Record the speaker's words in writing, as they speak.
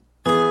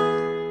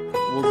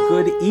Well,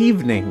 good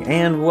evening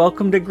and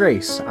welcome to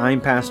Grace. I'm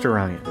Pastor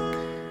Ryan.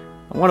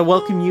 I want to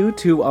welcome you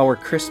to our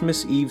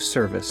Christmas Eve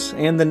service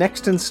and the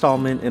next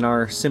installment in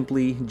our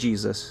Simply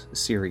Jesus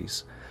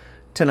series.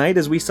 Tonight,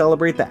 as we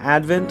celebrate the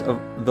advent of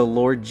the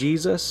Lord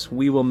Jesus,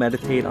 we will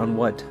meditate on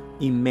what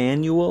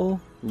Emmanuel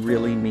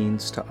really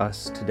means to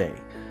us today.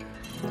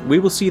 We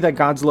will see that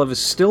God's love is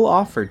still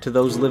offered to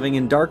those living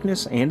in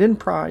darkness and in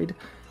pride,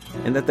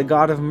 and that the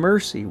God of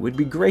mercy would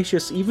be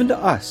gracious even to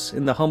us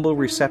in the humble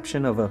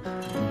reception of a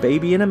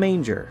baby in a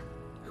manger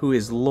who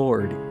is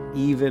Lord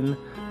even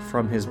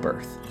from his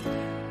birth.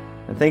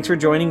 And thanks for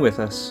joining with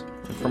us.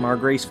 And from our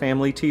Grace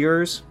family to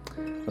yours,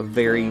 a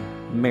very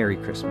Merry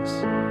Christmas.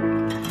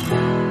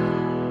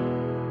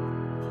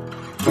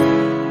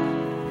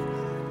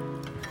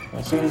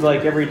 Well, it seems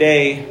like every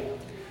day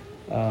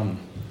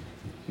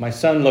my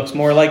son looks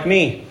more like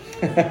me.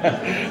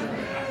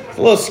 It's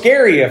a little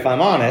scary if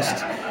I'm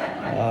honest.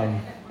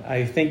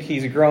 I think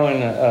he's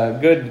growing a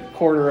good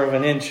quarter of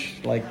an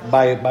inch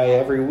by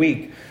every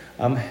week.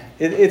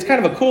 It's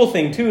kind of a cool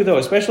thing too, though,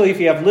 especially if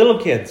you have little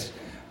kids,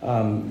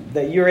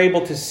 that you're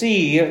able to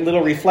see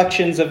little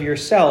reflections of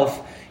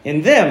yourself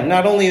in them.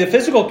 Not only the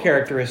physical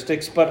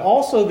characteristics, but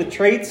also the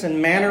traits and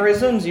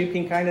mannerisms. You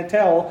can kind of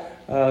tell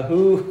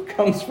who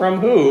comes from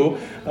who,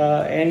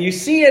 and you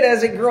see it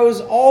as it grows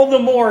all the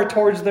more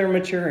towards their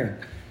maturing.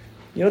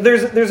 You know,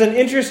 there's an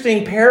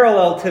interesting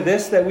parallel to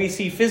this that we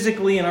see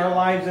physically in our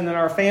lives and in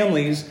our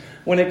families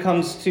when it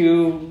comes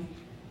to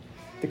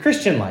the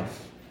Christian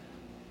life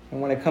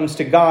and when it comes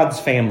to God's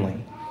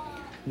family.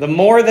 The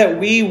more that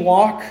we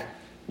walk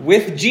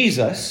with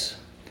Jesus,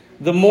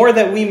 the more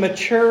that we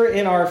mature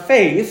in our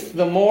faith,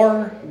 the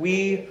more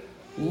we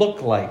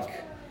look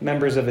like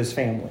members of his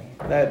family.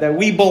 That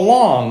we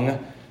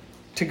belong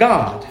to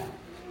God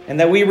and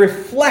that we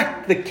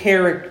reflect the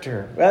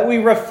character, that we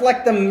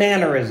reflect the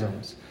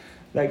mannerisms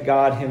that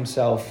God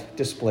himself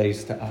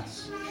displays to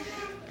us.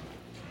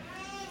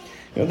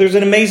 You know, there's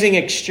an amazing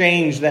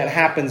exchange that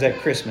happens at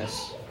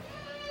Christmas.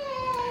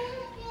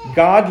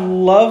 God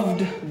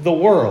loved the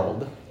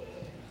world,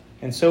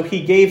 and so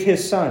he gave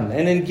his son.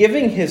 And in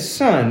giving his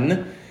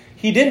son,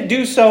 he didn't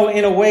do so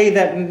in a way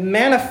that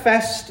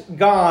manifests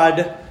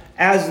God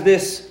as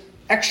this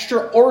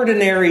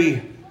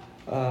extraordinary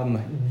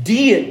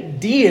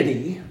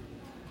deity,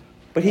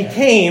 but he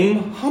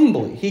came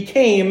humbly. He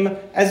came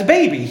as a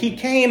baby. He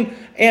came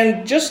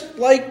and just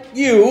like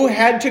you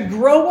had to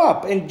grow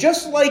up, and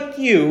just like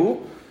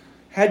you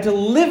had to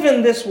live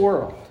in this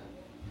world.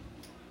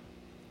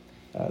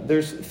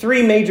 There's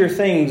three major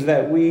things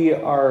that we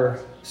are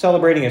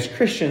celebrating as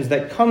Christians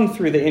that come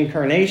through the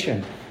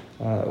incarnation.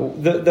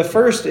 The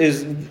first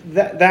is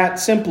that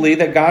simply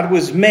that God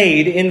was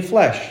made in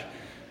flesh.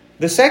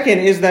 The second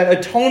is that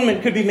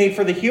atonement could be made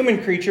for the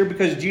human creature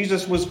because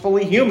Jesus was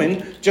fully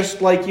human, just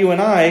like you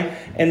and I.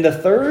 And the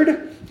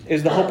third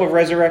is the hope of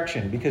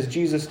resurrection, because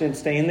Jesus didn't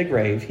stay in the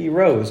grave. He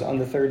rose on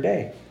the third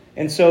day.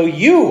 And so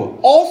you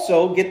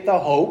also get the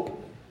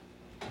hope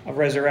of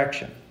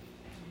resurrection.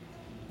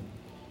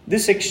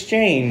 This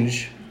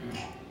exchange,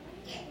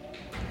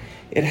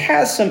 it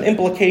has some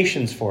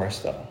implications for us,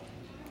 though.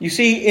 You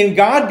see, in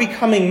God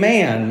becoming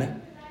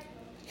man,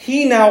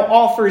 he now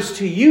offers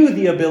to you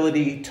the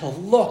ability to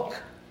look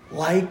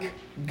like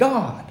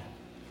God.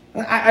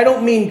 I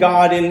don't mean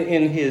God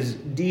in his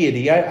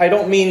deity. I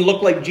don't mean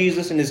look like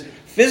Jesus in his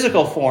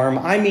physical form.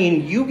 I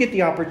mean you get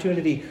the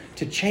opportunity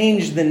to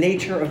change the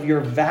nature of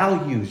your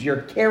values,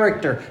 your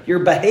character, your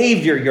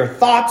behavior, your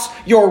thoughts,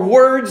 your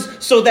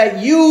words, so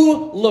that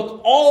you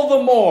look all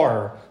the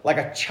more like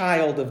a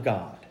child of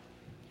God.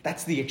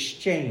 That's the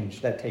exchange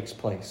that takes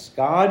place.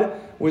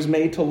 God was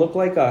made to look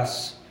like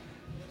us,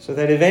 so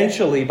that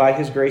eventually, by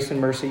his grace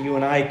and mercy, you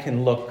and I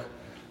can look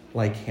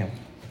like him.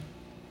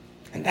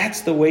 And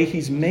that's the way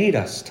he's made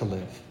us to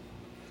live.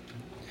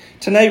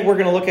 Tonight, we're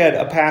going to look at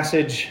a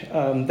passage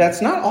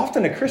that's not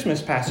often a Christmas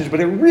passage,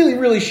 but it really,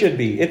 really should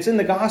be. It's in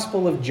the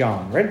Gospel of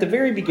John, right at the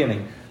very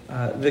beginning.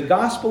 The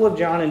Gospel of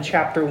John in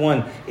chapter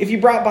 1. If you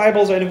brought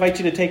Bibles, I'd invite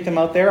you to take them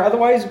out there.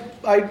 Otherwise,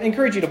 I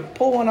encourage you to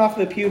pull one off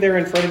the pew there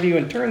in front of you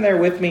and turn there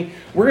with me.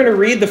 We're going to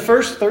read the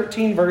first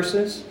 13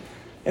 verses.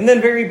 And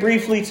then very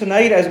briefly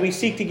tonight, as we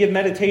seek to give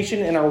meditation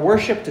in our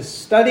worship to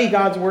study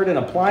God's Word and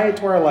apply it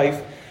to our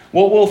life,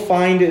 what we'll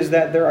find is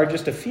that there are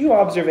just a few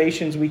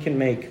observations we can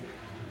make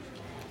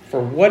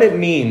for what it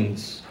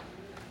means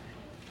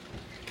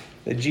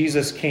that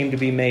Jesus came to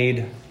be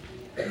made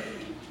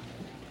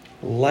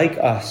like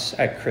us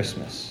at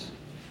Christmas.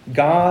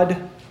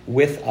 God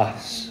with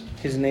us.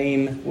 His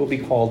name will be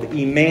called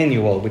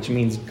Emmanuel, which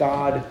means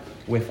God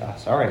with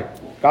us. All right,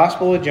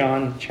 Gospel of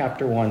John,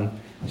 chapter 1,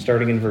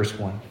 starting in verse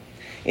 1.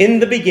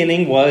 In the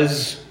beginning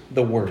was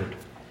the Word,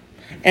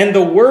 and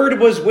the Word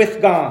was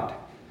with God,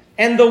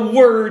 and the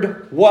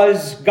Word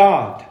was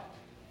God.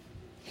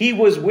 He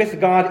was with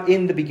God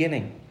in the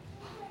beginning.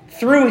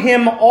 Through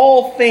him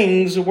all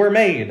things were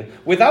made.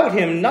 Without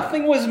him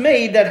nothing was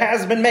made that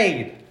has been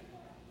made.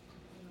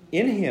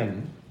 In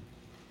him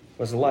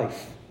was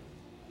life,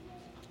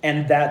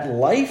 and that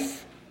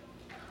life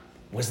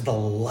was the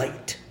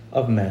light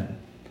of men.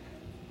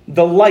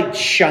 The light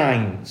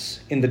shines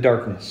in the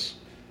darkness,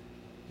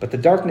 but the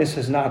darkness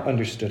has not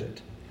understood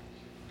it.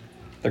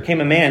 There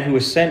came a man who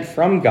was sent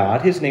from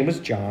God. His name was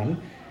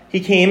John. He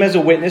came as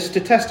a witness to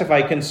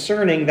testify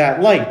concerning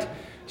that light,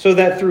 so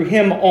that through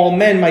him all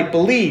men might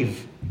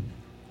believe.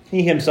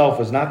 He himself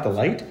was not the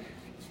light.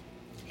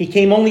 He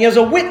came only as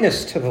a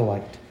witness to the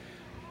light.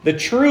 The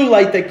true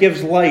light that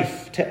gives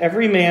life to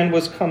every man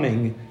was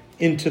coming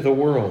into the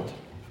world.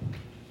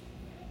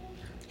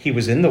 He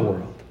was in the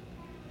world.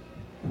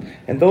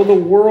 And though the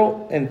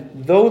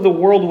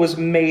world was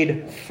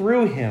made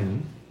through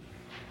him,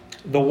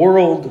 the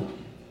world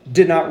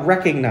did not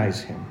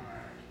recognize him.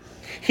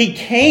 He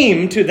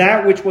came to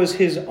that which was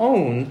his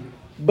own,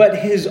 but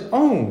his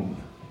own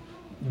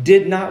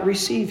did not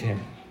receive him.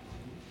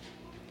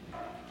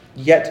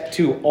 Yet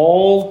to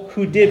all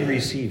who did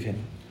receive him,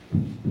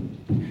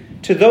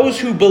 to those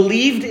who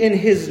believed in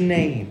his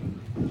name,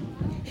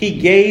 he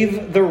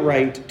gave the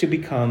right to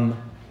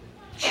become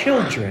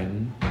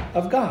children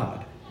of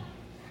God.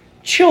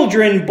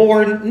 Children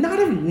born not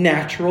of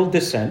natural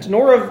descent,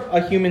 nor of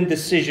a human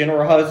decision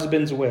or a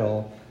husband's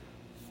will,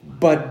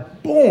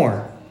 but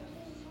born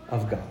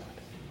of God.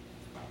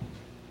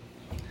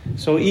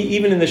 So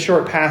even in the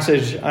short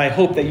passage, I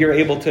hope that you're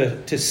able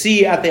to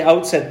see at the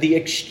outset the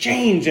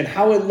exchange and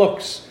how it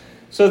looks,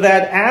 so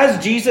that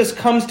as Jesus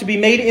comes to be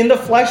made in the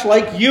flesh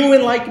like you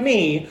and like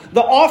me,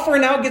 the offer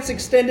now gets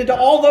extended to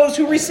all those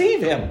who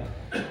receive him,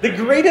 the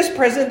greatest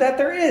present that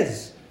there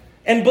is,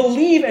 and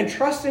believe and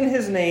trust in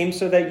his name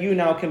so that you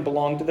now can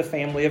belong to the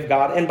family of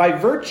God. And by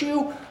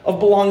virtue of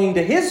belonging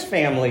to his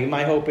family,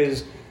 my hope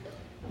is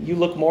you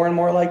look more and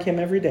more like him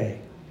every day.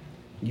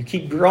 You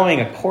keep growing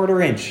a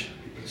quarter inch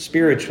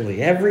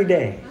spiritually every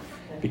day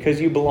because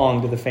you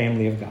belong to the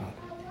family of God.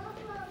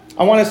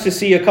 I want us to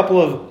see a couple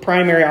of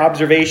primary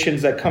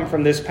observations that come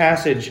from this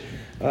passage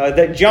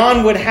that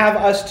John would have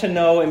us to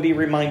know and be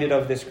reminded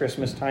of this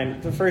Christmas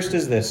time. The first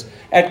is this.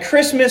 At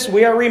Christmas,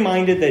 we are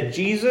reminded that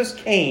Jesus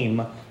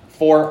came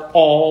for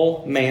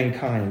all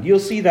mankind. You'll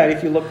see that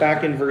if you look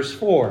back in verse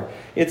 4.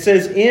 It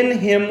says, "In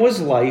him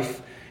was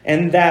life,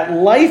 and that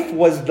life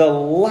was the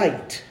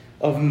light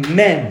of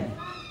men."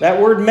 That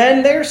word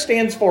men there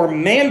stands for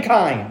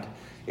mankind.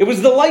 It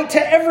was the light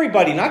to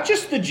everybody, not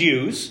just the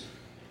Jews,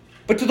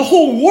 but to the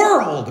whole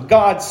world.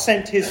 God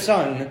sent his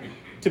Son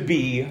to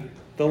be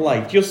the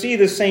light. You'll see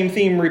the same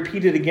theme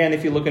repeated again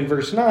if you look in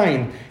verse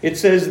 9. It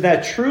says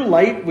that true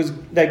light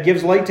that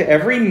gives light to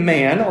every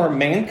man or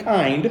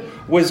mankind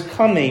was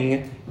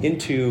coming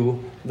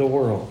into the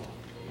world.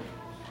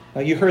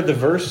 Now you heard the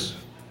verse,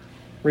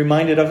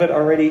 reminded of it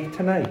already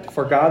tonight.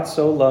 For God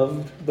so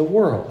loved the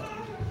world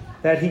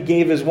that he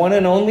gave his one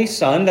and only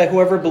Son, that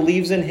whoever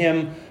believes in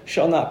him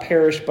shall not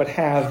perish but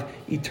have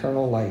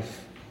eternal life.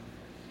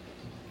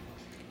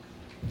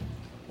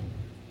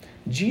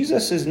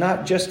 Jesus is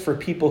not just for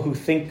people who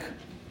think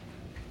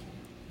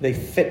they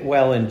fit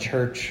well in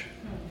church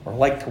or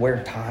like to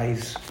wear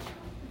ties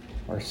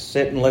or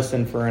sit and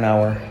listen for an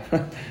hour.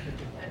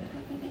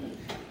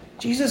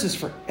 Jesus is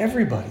for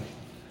everybody.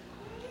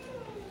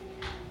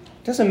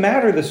 It doesn't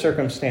matter the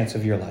circumstance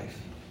of your life.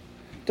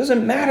 It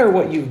doesn't matter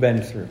what you've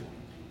been through.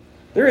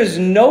 There is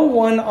no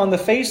one on the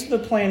face of the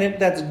planet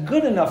that's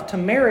good enough to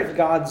merit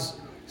God's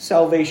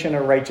salvation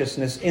or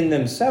righteousness in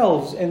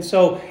themselves. And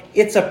so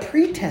it's a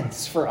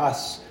pretense for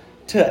us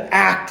to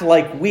act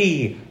like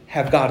we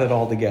have got it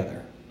all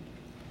together.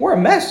 We're a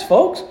mess,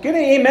 folks.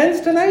 Getting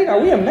amens tonight?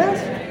 Are we a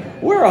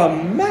mess? We're a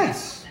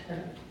mess.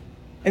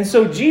 And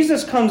so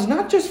Jesus comes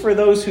not just for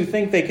those who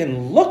think they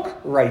can look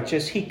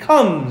righteous. He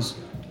comes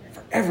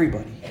for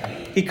everybody.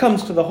 He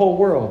comes to the whole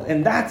world.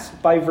 And that's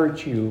by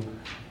virtue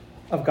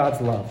of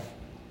God's love.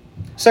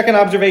 Second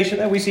observation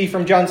that we see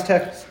from John's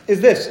text is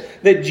this,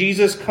 that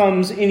Jesus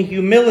comes in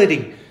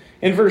humility.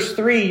 In verse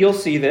 3, you'll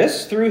see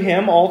this. Through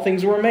him, all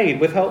things were made.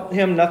 Without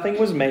him, nothing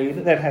was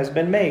made that has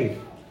been made.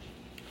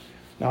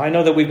 Now, I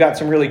know that we've got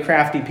some really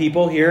crafty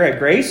people here at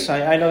Grace.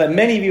 I know that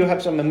many of you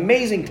have some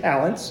amazing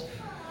talents.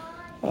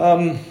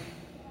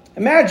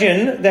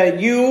 Imagine that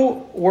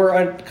you were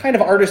a kind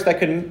of artist that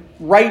could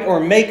write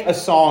or make a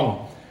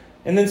song.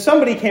 And then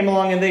somebody came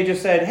along and they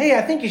just said, hey,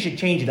 I think you should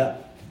change it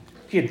up.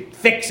 You could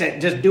fix it,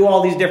 just do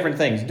all these different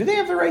things. Do they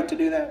have the right to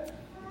do that?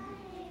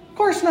 Of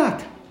course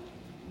not.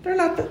 They're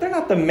not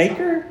the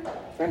maker.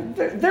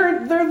 They're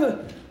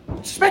the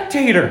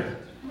spectator.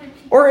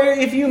 Or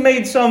if you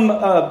made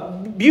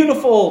some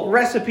beautiful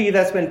recipe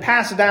that's been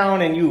passed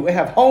down and you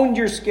have honed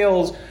your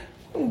skills, it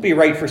wouldn't be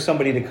right for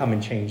somebody to come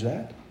and change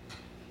that.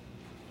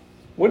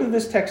 What did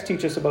this text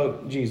teach us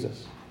about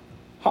Jesus?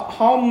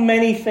 How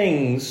many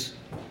things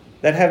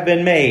that have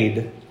been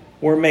made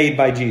were made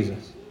by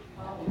Jesus?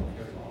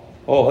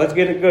 Oh, let's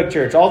get it good,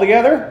 church. All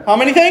together? How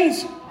many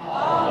things?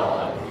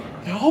 All.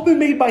 They've all been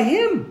made by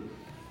him.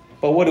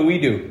 But what do?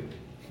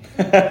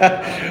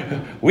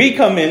 We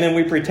come in and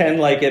we pretend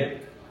like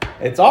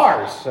it's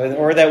ours,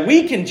 or that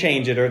we can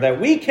change it, or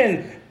that we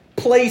can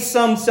place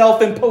some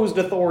self-imposed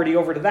authority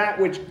over to that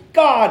which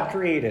God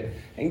created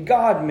and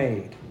God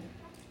made.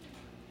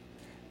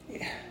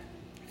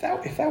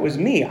 if that was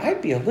me,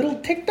 I'd be a little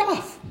ticked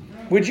off.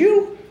 Would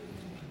you?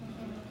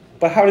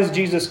 But how does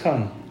Jesus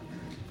come?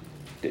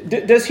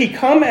 Does he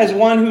come as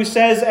one who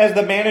says, as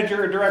the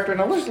manager or director,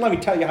 now let me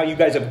tell you how you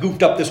guys have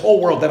goofed up this whole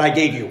world that I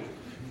gave you.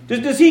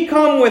 Does he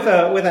come with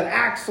an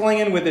axe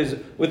slinging, with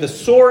a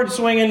sword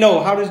swinging?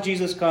 No, how does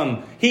Jesus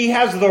come? He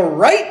has the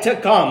right to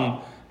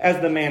come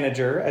as the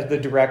manager, as the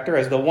director,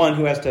 as the one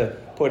who has to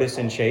put us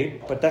in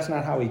shape. But that's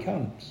not how he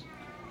comes.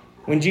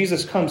 When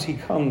Jesus comes, he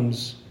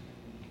comes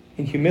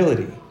in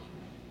humility.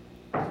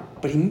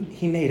 But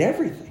he made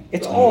everything.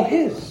 It's all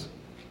his.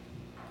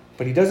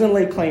 But he doesn't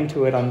lay claim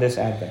to it on this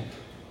Advent.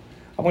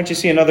 I want you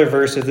to see another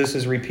verse as this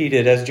is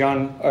repeated.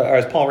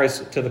 As Paul writes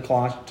to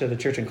the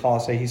church in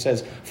Colossae, he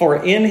says, "For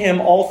in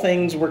him all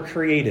things were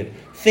created,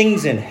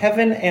 things in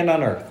heaven and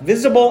on earth,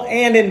 visible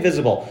and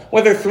invisible,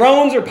 whether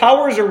thrones or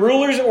powers or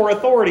rulers or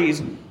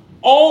authorities,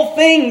 all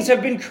things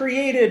have been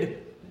created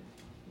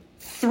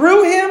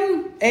through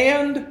him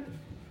and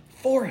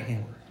for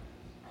him."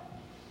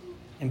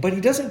 But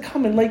he doesn't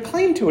come and lay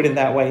claim to it in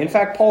that way. In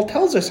fact, Paul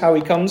tells us how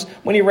he comes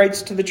when he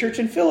writes to the church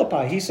in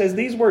Philippi. He says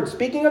these words,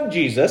 speaking of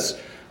Jesus,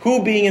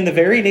 who being in the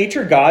very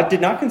nature God, did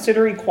not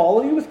consider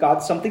equality with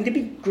God something to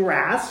be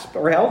grasped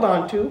or held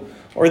onto,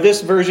 or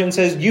this version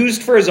says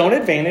used for his own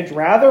advantage.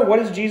 Rather, what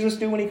does Jesus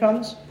do when he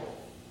comes?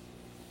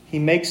 He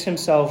makes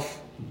himself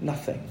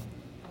nothing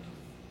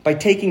by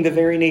taking the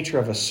very nature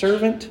of a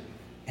servant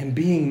and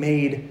being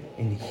made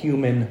in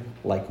human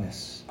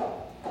likeness.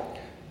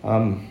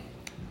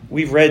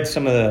 We've read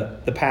some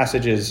of the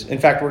passages. In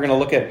fact, we're going to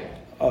look at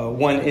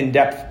one in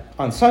depth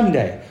on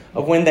Sunday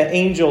of when the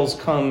angels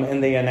come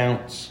and they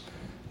announce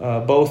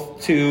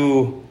both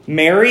to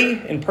Mary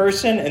in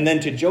person and then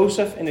to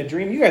Joseph in a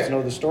dream. You guys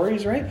know the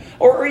stories, right?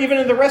 Or even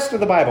in the rest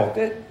of the Bible.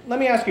 Let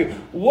me ask you,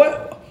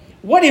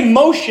 what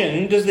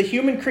emotion does the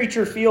human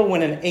creature feel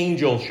when an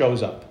angel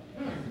shows up?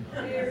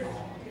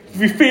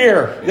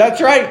 Fear. That's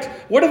right.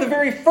 What are the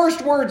very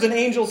first words an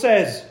angel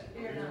says?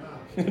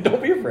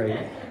 Don't be afraid.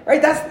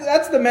 Right?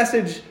 That's the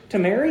message to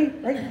Mary,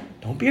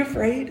 right? Don't be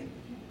afraid.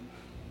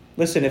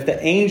 Listen, if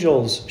the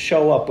angels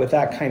show up with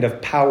that kind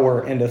of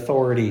power and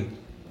authority,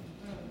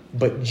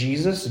 but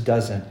Jesus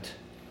doesn't,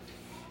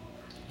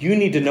 you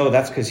need to know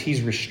that's because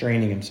he's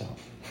restraining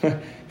himself.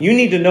 You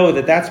need to know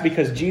that that's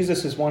because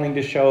Jesus is wanting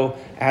to show,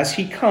 as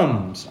he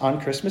comes on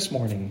Christmas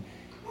morning,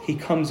 he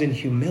comes in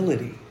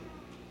humility.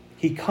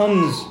 He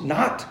comes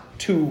not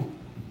to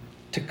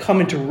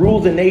come and to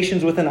rule the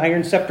nations with an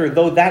iron scepter,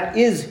 though that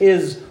is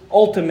his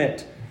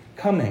ultimate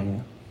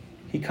coming.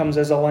 He comes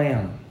as a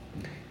lamb.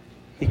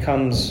 He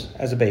comes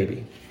as a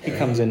baby. He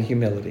comes in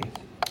humility.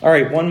 All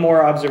right, one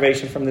more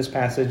observation from this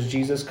passage.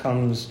 Jesus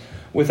comes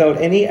without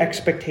any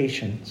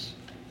expectations.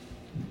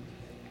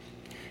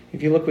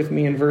 If you look with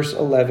me in verse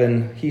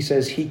 11, he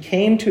says, he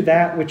came to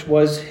that which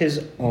was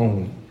his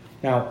own.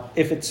 Now,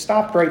 if it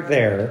stopped right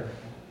there,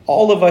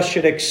 all of us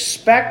should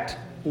expect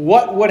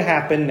what would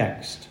happen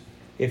next.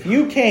 If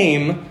you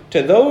came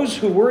to those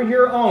who were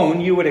your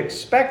own, you would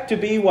expect to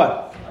be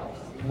what?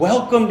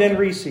 Welcomed and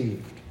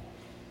received.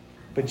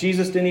 But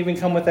Jesus didn't even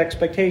come with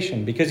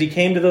expectation because he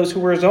came to those who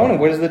were his own. And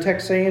what does the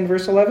text say in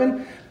verse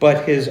 11?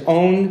 But his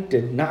own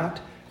did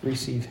not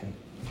receive him.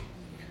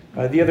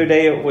 The other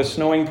day it was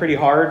snowing pretty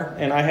hard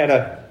and I had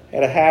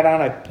a hat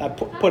on. I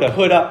put a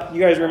hood up.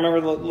 You guys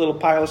remember the little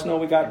pile of snow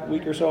we got a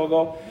week or so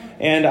ago?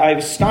 And I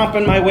was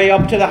stomping my way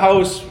up to the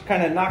house,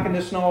 kind of knocking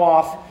the snow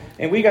off.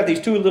 And we got these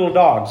two little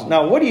dogs.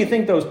 Now, what do you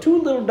think those two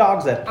little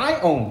dogs that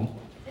I own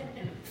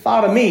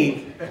thought of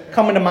me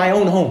coming to my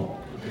own home?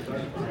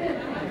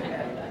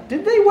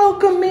 Did they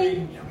welcome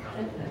me?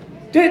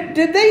 Did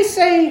they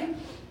say,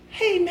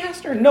 hey,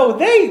 master? No,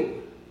 they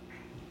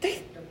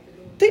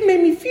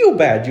made me feel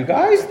bad, you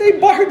guys. They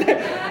barking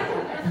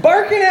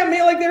at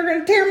me like they were going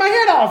to tear my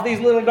head off,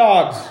 these little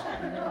dogs.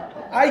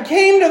 I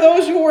came to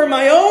those who were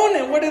my own,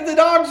 and what did the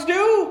dogs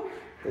do?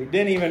 They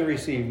didn't even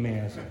receive me.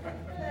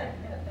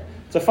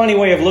 It's a funny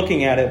way of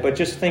looking at it, but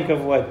just think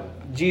of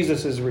what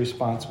Jesus'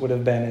 response would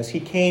have been as he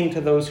came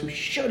to those who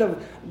should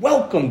have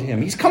welcomed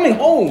him. He's coming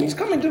home. He's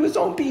coming to his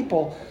own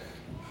people.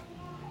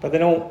 But they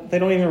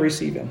don't even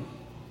receive him.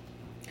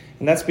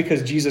 And that's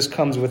because Jesus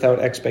comes without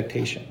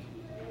expectation.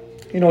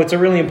 You know, it's a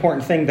really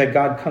important thing that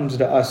God comes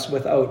to us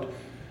without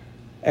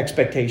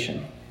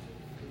expectation.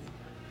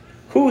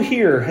 Who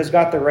here has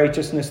got the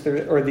righteousness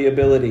or the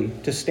ability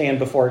to stand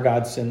before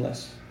God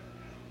sinless?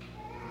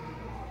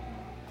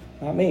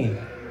 Not me.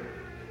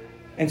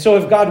 And so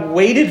if God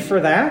waited for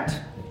that,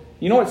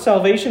 you know what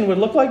salvation would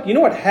look like? You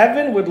know what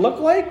heaven would look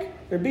like?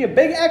 There'd be a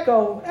big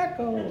echo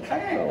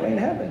in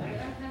heaven.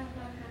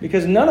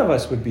 Because none of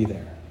us would be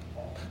there.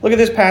 Look at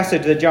this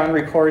passage that John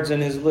records in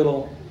his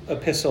little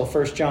epistle,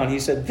 1 John. He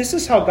said, this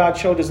is how God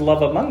showed his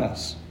love among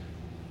us.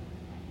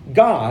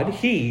 God,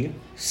 he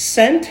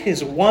sent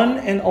his one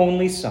and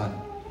only Son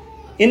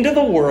into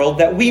the world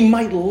that we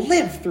might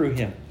live through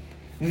him.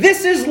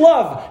 This is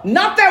love.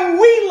 Not that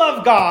we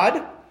love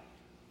God,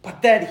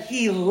 but that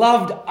he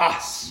loved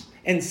us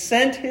and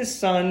sent his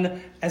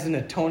Son as an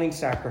atoning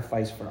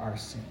sacrifice for our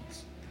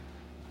sins.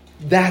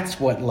 That's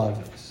what love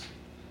is.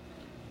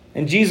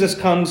 And Jesus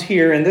comes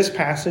here in this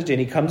passage, and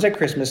he comes at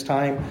Christmas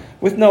time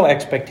with no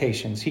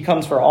expectations. He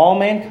comes for all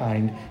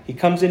mankind. He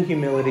comes in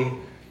humility.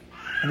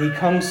 And he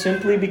comes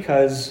simply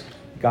because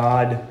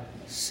God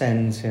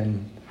sends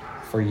him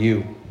for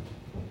you.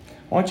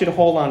 I want you to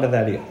hold on to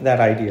that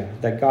idea,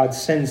 that God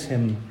sends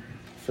him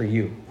for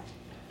you.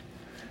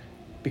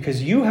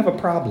 Because you have a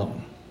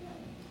problem.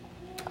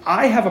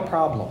 I have a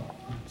problem.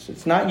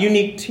 It's not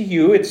unique to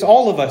you. It's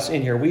all of us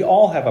in here. We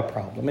all have a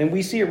problem. And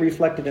we see it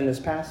reflected in this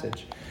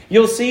passage.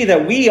 You'll see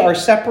that we are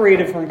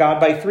separated from God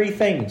by three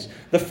things.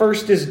 The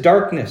first is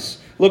darkness.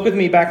 Look with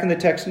me back in the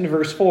text in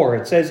verse 4.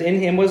 It says,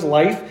 in him was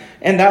life,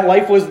 and that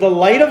life was the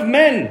light of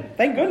men.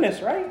 Thank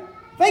goodness, right?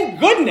 Thank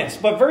goodness.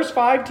 But verse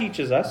 5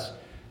 teaches us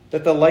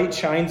that the light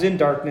shines in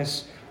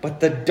darkness, but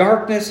the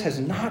darkness has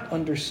not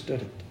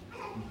understood it.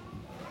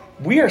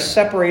 We are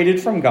separated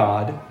from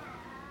God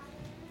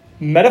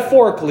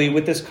metaphorically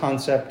with this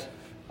concept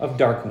of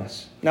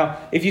darkness. Now,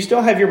 if you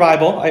still have your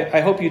Bible,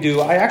 I hope you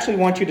do, I actually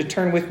want you to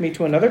turn with me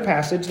to another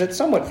passage that's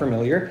somewhat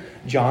familiar,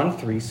 John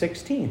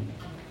 3:16.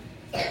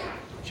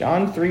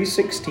 John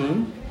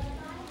 3:16,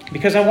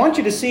 because I want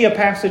you to see a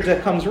passage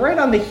that comes right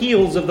on the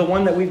heels of the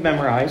one that we've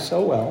memorized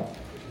so well.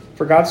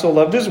 For God so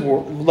loved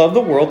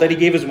the world that he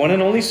gave his one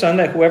and only Son,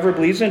 that whoever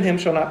believes in him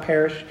shall not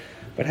perish,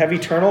 but have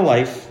eternal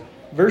life.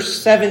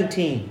 Verse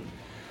 17.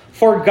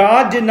 For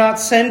God did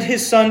not send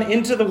his Son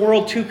into the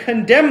world to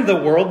condemn the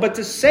world, but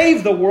to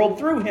save the world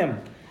through him.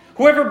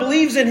 Whoever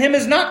believes in him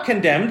is not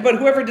condemned, but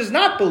whoever does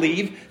not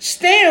believe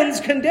stands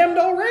condemned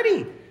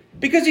already,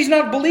 because he's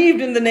not believed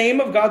in the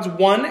name of God's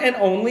one and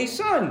only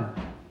Son.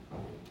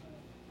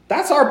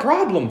 That's our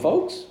problem,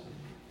 folks.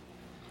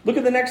 Look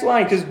at the next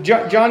line, because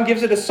John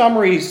gives it a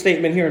summary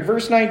statement here in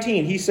verse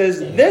 19. He says,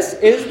 this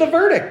is the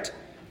verdict.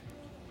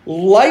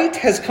 Light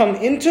has come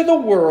into the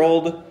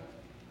world,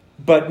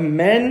 but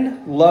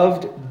men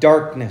loved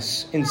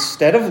darkness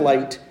instead of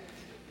light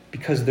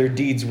because their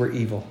deeds were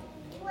evil.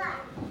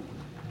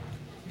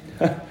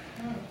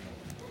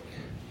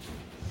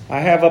 I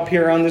have up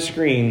here on the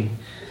screen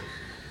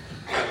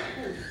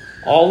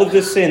all of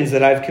the sins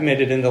that I've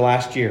committed in the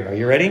last year. Are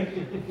you ready?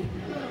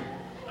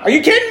 Are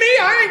you kidding me?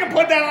 I ain't going to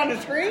put that on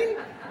the screen.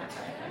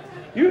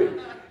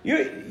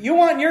 You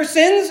want your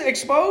sins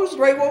exposed,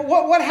 right? Well,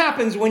 what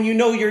happens when you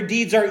know your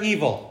deeds are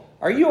evil?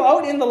 Are you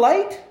out in the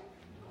light?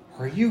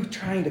 Or are you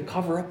trying to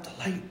cover up the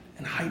light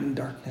and hide in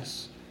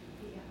darkness?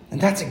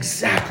 And that's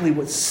exactly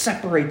what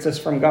separates us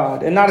from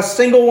God. And not a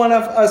single one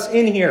of us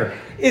in here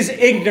is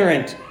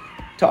ignorant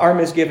to our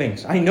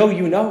misgivings. I know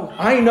you know.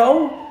 I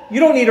know. You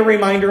don't need a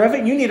reminder of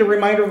it. You need a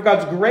reminder of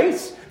God's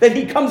grace, that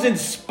he comes in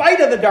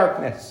spite of the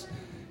darkness.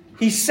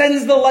 He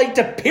sends the light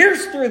to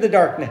pierce through the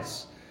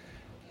darkness.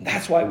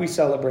 That's why we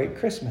celebrate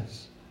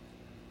Christmas.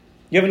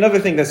 You have another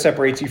thing that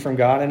separates you from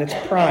God, and it's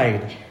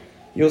pride.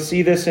 You'll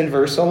see this in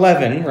verse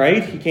 11,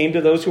 right? He came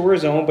to those who were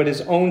his own, but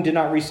his own did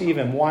not receive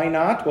him. Why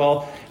not?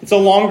 Well, it's a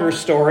longer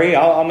story.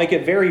 I'll make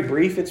it very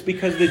brief. It's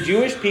because the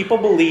Jewish people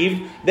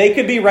believed they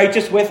could be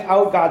righteous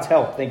without God's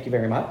help. Thank you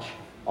very much.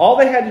 All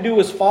they had to do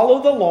was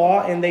follow the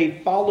law, and they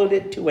followed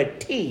it to a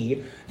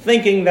T,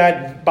 thinking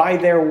that by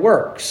their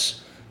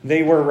works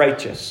they were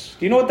righteous.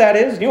 Do you know what that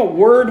is? Do you know what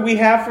word we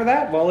have for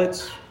that? Well,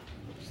 it's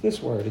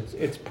this word.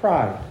 It's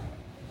pride.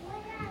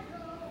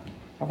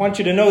 I want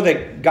you to know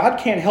that God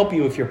can't help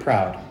you if you're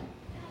proud.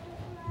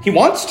 He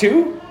wants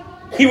to.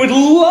 He would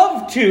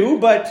love to,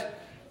 but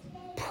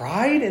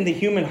pride in the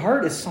human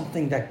heart is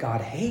something that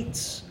God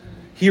hates.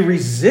 He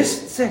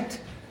resists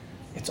it.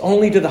 It's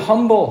only to the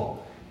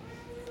humble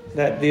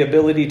that the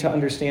ability to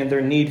understand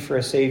their need for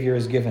a Savior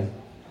is given.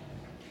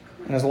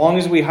 And as long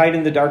as we hide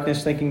in the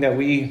darkness thinking that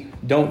we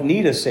don't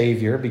need a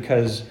Savior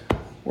because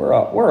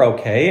we're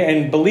okay.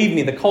 And believe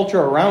me, the culture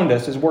around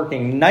us is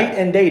working night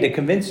and day to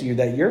convince you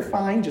that you're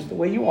fine just the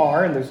way you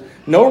are, and there's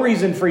no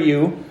reason for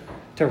you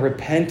to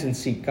repent and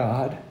seek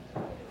God.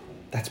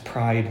 That's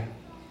pride,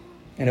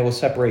 and it will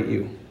separate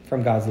you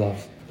from God's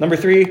love. Number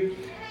 3,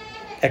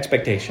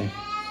 expectation.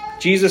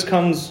 Jesus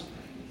comes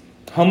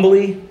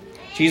humbly.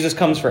 Jesus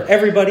comes for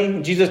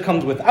everybody. Jesus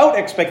comes without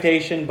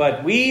expectation,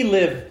 but we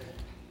live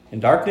in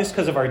darkness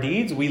because of our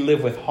deeds. We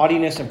live with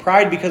haughtiness and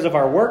pride because of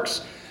our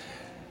works.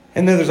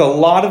 And then there's a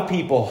lot of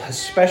people,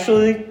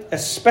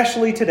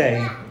 especially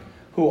today,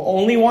 who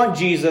only want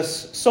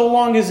Jesus so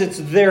long as it's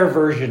their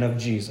version of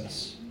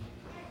Jesus.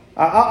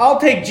 I'll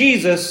take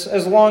Jesus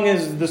as long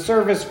as the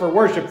service for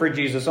worship for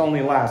Jesus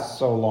only lasts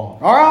so long.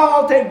 Or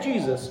I'll take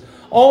Jesus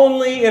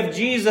only if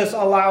Jesus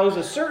allows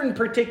a certain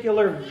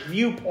particular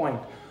viewpoint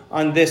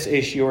on this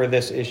issue or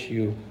this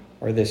issue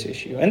or this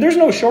issue. And there's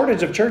no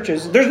shortage of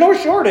churches. There's no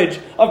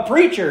shortage of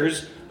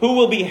preachers who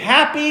will be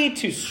happy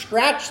to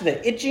scratch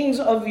the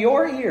itchings of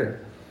your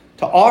ear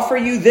to offer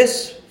you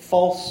this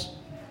false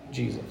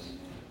Jesus.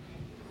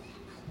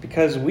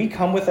 Because we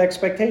come with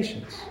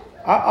expectations.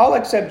 I'll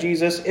accept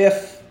Jesus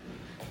if...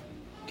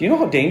 Do you know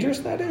how dangerous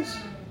that is?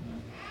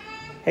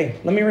 Hey,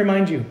 let me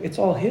remind you, it's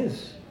all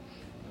his.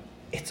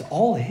 It's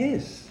all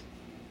his.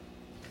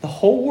 The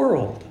whole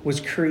world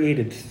was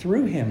created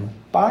through him,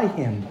 by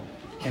him,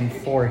 and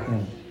for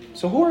him.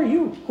 So who are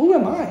you? Who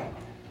am I?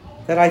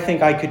 that I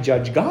think I could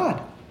judge God.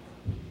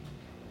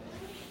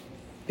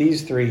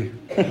 These three,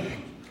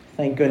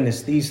 thank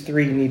goodness, these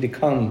three need to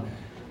come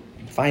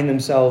and find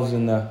themselves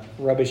in the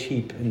rubbish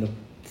heap, in the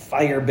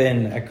fire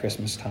bin at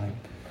Christmas time.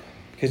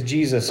 Because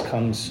Jesus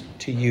comes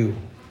to you.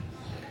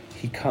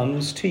 He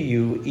comes to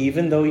you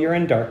even though you're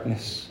in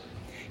darkness.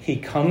 He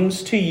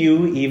comes to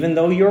you even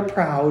though you're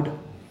proud.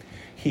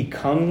 He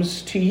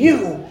comes to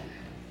you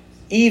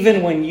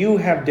even when you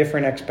have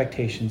different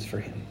expectations for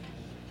him.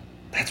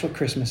 That's what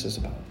Christmas is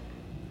about.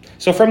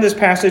 So from this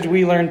passage,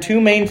 we learn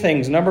two main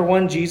things. Number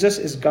one, Jesus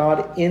is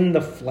God in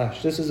the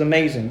flesh. This is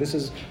amazing. This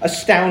is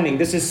astounding.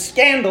 This is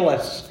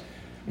scandalous.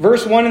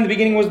 Verse 1, in the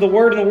beginning was the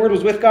Word, and the Word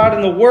was with God,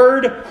 and the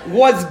Word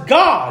was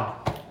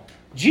God.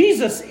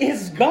 Jesus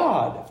is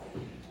God.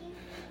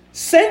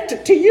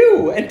 Sent to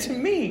you and to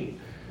me.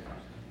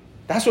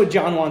 That's what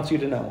John wants you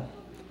to know.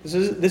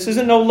 This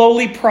isn't no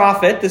lowly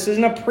prophet. This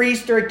isn't a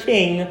priest or a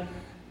king.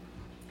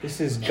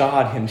 This is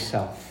God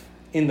himself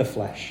in the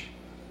flesh.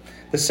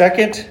 The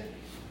second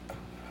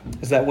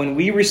is that when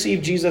we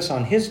receive Jesus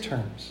on his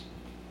terms,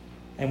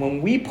 and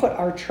when we put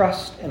our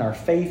trust and our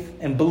faith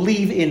and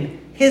believe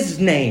in his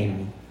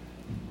name,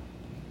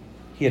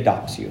 he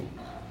adopts you.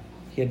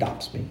 He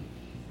adopts me.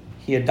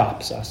 He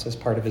adopts us as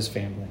part of his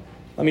family.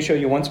 Let me show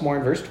you once more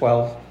in verse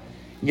 12.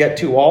 Yet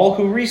to all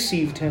who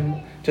received him,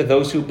 to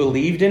those who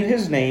believed in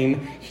his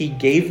name, he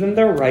gave them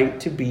the right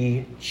to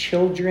be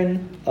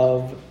children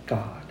of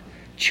God.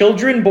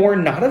 Children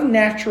born not of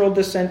natural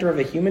descent or of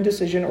a human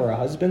decision or a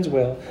husband's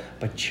will,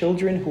 but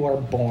children who are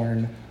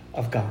born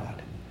of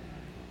God.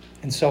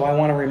 And so I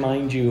want to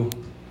remind you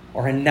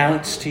or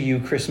announce to you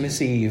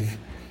Christmas Eve,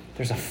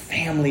 there's a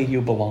family you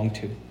belong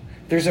to.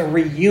 There's a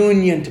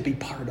reunion to be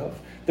part of.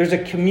 There's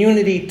a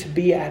community to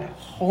be at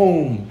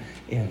home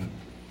in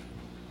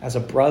as a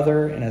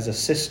brother and as a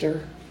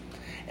sister.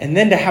 And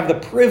then to have the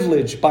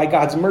privilege by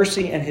God's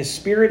mercy and his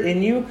Spirit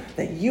in you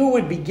that you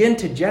would begin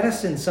to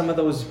jettison some of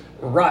those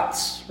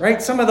ruts,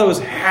 right? Some of those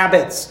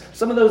habits,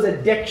 some of those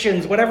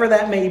addictions, whatever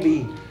that may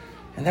be.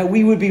 And that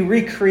we would be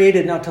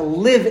recreated now to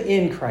live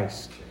in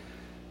Christ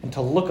and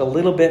to look a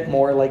little bit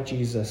more like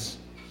Jesus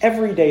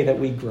every day that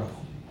we grow.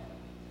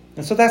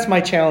 And so that's my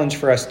challenge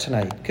for us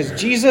tonight, because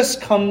Jesus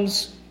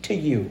comes to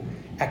you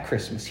at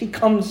Christmas. He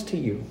comes to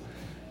you.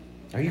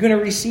 Are you going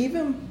to receive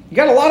him? You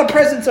got a lot of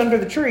presents under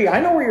the tree. I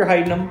know where you're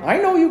hiding them. I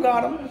know you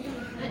got them.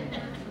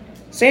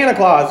 Santa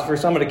Claus for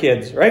some of the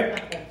kids,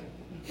 right?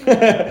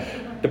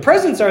 The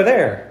presents are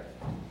there.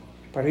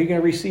 But are you going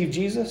to receive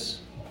Jesus?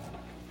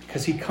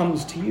 Because he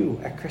comes to you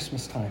at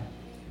Christmas time.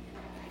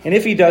 And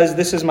if he does,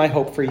 this is my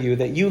hope for you,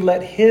 that you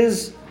let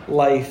his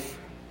life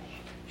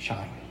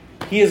shine.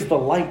 He is the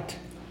light.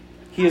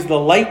 He is the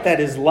light that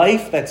is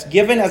life, that's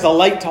given as a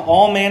light to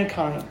all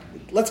mankind.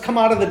 Let's come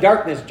out of the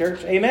darkness,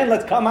 church. Amen.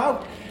 Let's come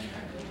out.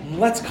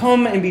 Let's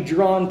come and be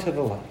drawn to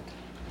the light.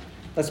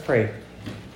 Let's pray.